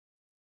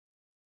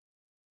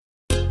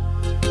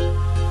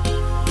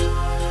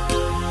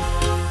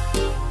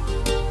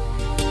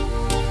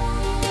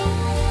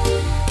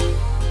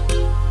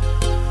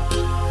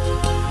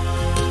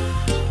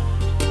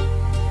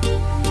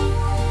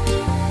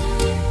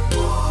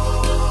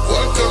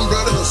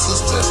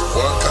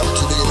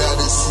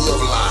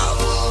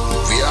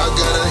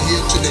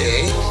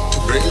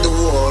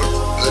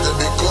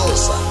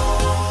son.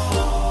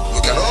 We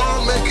can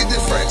all make a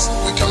difference.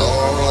 We can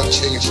all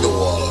change the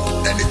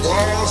world. And it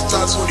all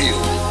starts with you.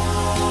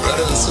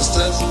 Brothers and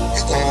sisters,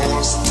 it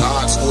all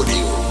starts with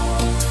you.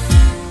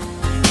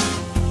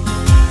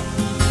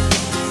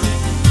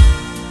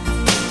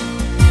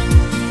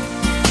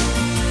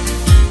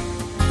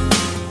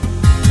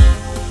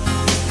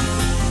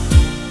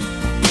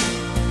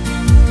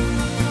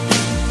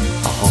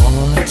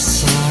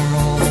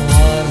 Sorrow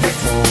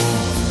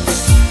waterfalls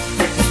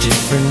at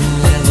different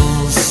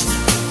levels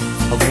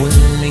of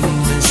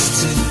willingness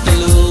to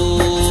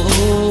glow.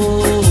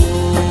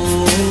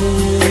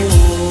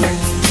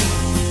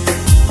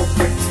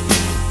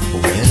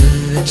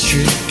 Whether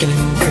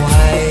trickling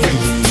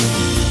quietly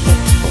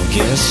or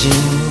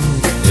gushing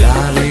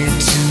loudly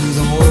to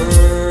the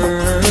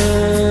world,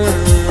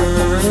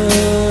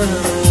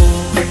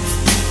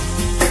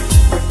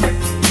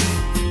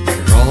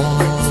 we're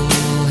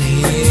all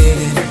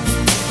headed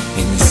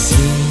in the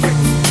same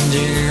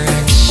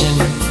direction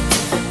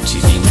to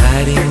the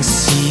uniting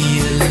sea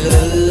of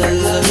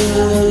love,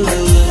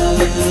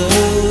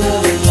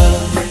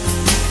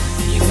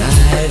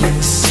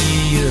 uniting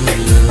sea of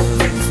love, uniting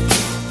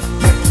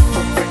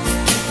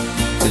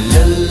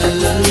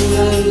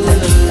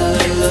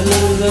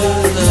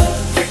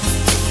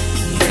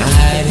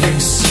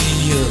sea of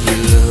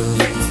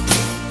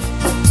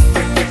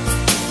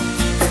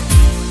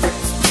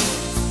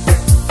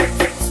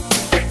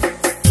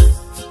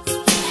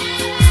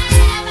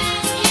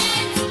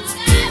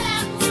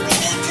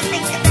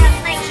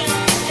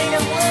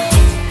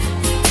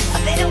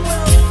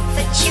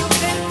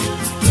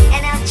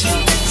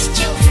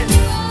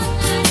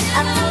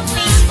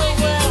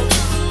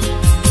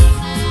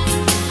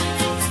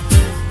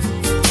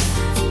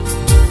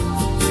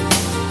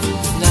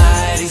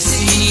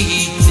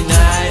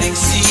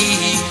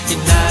love.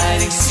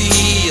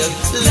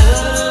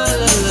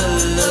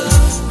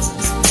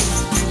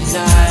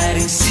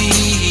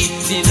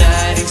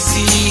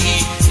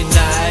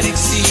 Uniting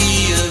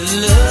sea of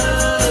love.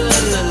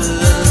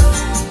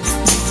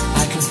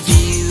 I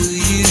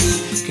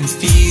can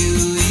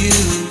feel you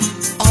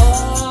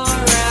all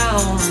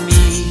around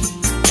me.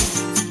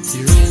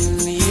 You're in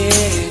the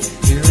air,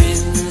 you're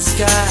in the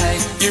sky,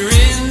 you're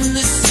in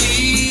the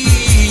sea.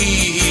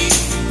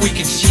 We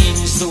can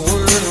change the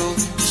world,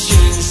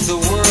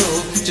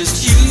 just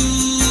you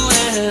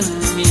and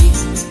me.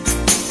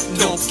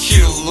 Don't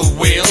kill the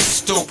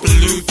whales, don't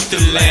pollute the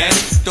land,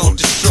 don't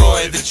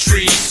destroy the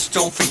trees,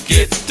 don't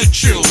forget the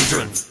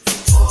children.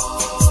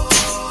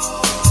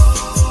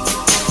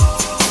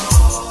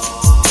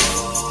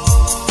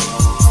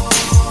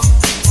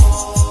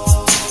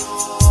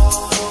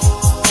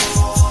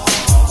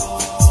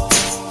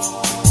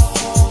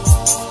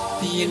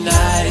 The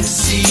uniting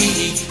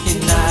sea,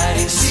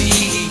 uniting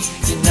sea,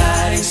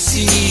 uniting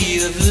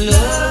sea of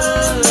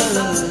love.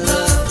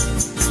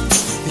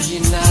 The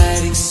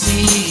uniting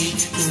sea,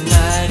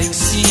 uniting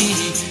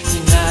sea,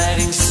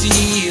 uniting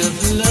sea of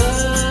love.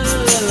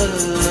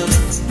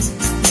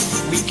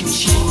 We can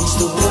change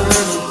the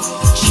world,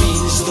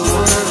 change the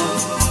world.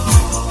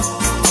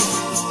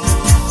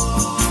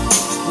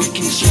 We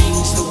can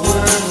change the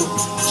world,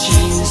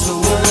 change the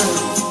world.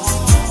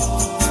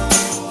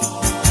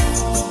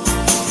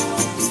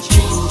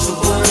 Change the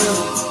world,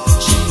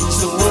 change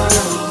the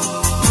world.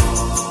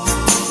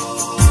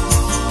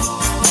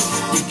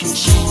 We can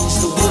change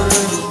the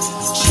world,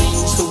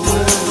 change the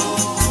world.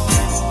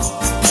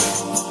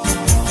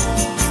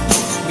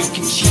 We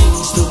can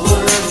change the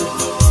world,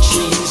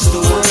 change the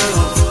world.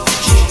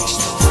 Change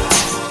the world,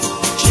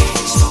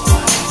 change the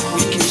world.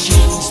 We can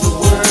change the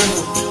world,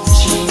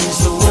 change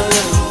the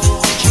world.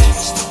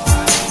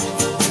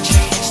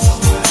 Change the world, change the world. Change the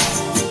world,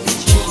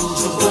 change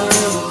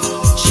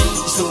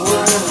the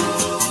world.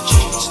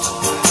 Change the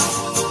world,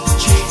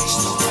 change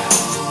the world.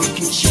 We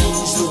can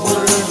change the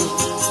world,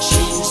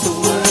 change the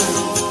world.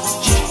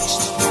 Change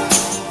the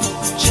world,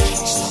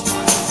 change the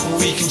world.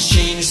 We can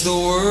change the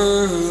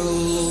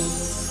world.